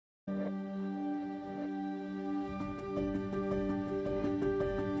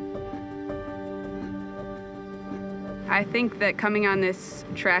I think that coming on this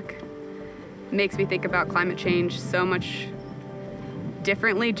trek makes me think about climate change so much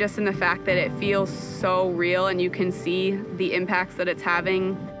differently, just in the fact that it feels so real and you can see the impacts that it's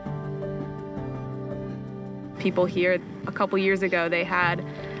having. People here, a couple years ago, they had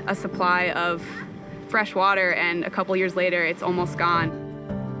a supply of fresh water, and a couple years later, it's almost gone.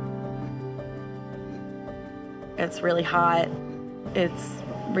 It's really hot. It's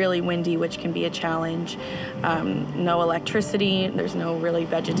really windy, which can be a challenge. No electricity, there's no really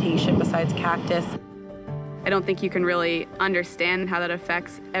vegetation besides cactus. I don't think you can really understand how that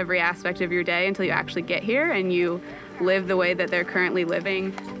affects every aspect of your day until you actually get here and you live the way that they're currently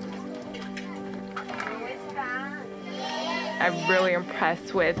living. I'm really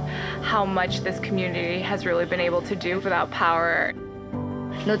impressed with how much this community has really been able to do without power.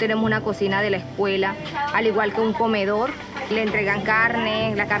 No tenemos una cocina de la escuela, al igual que un comedor. Le entregan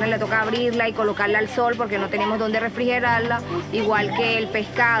carne, la carne le toca abrirla y colocarla al sol porque no tenemos dónde refrigerarla, igual que el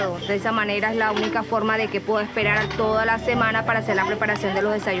pescado. De esa manera es la única forma de que puedo esperar toda la semana para hacer la preparación de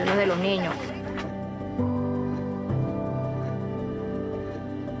los desayunos de los niños.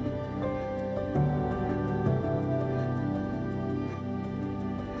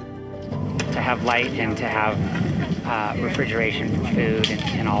 To have light and to have refrigeration for food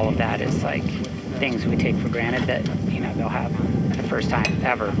and all of that is like things we take for granted that, they'll have the first time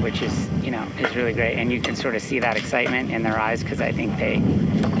ever, which is, is really great. And you can sort of see that excitement in their eyes because I think they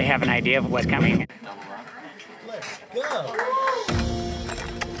have an idea of what's coming. Let's go.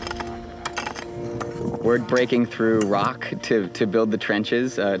 We're breaking through rock to build the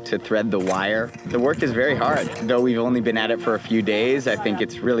trenches, to thread the wire. The work is very hard. Though we've only been at it for a few days, I think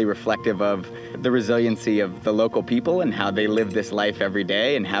it's really reflective of the resiliency of the local people and how they live this life every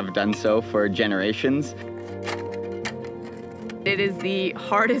day and have done so for generations. It is the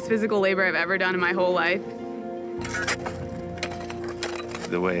hardest physical labor I've ever done in my whole life.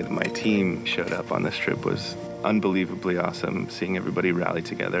 The way that my team showed up on this trip was unbelievably awesome, seeing everybody rally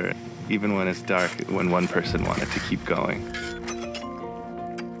together, even when it's dark, when one person wanted to keep going.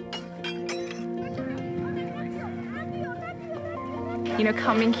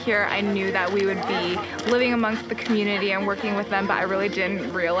 Coming here, I knew that we would be living amongst the community and working with them, but I really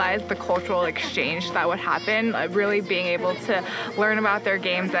didn't realize the cultural exchange that would happen. Really being able to learn about their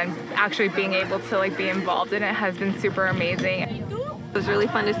games and actually being able to be involved in it has been super amazing. It was really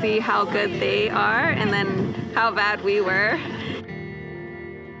fun to see how good they are and then how bad we were.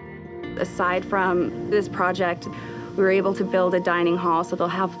 Aside from this project, we were able to build a dining hall so they'll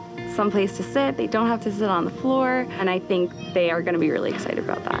have some place to sit. They don't have to sit on the floor, and I think they are going to be really excited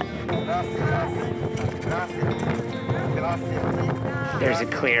about that. There's a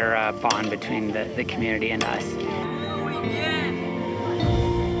clear bond between the community and us. You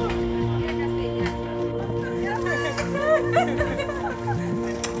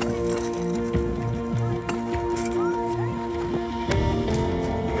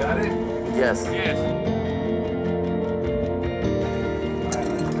got it? Yes. Yes.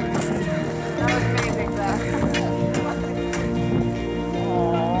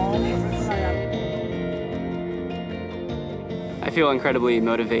 I feel incredibly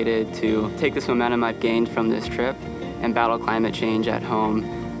motivated to take this momentum I've gained from this trip and battle climate change at home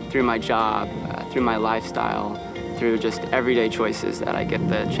through my job, through my lifestyle, through just everyday choices that I get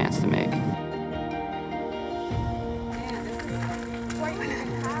the chance to make.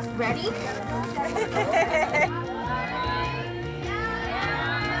 Ready?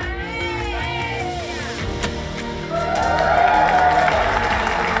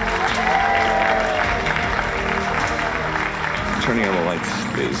 Turning on the lights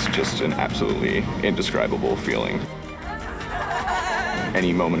is just an absolutely indescribable feeling.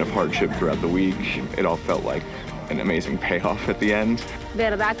 Any moment of hardship throughout the week, it all felt like an amazing payoff at the end.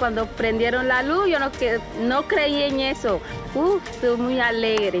 ¿Verdad? Cuando prendieron la luz, yo no creí en eso. Estuve muy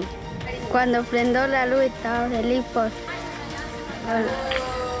alegre. Cuando prendió la luz estaba feliz por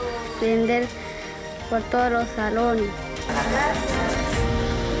prender por todos los salones.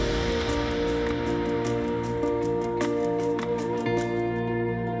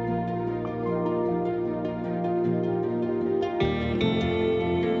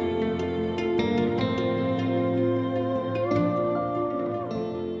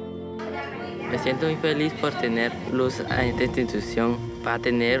 Me siento muy feliz por tener luz en esta institución, para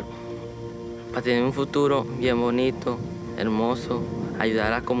tener un futuro bien bonito, hermoso, ayudar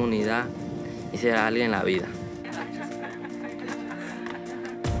a la comunidad y ser alguien en la vida.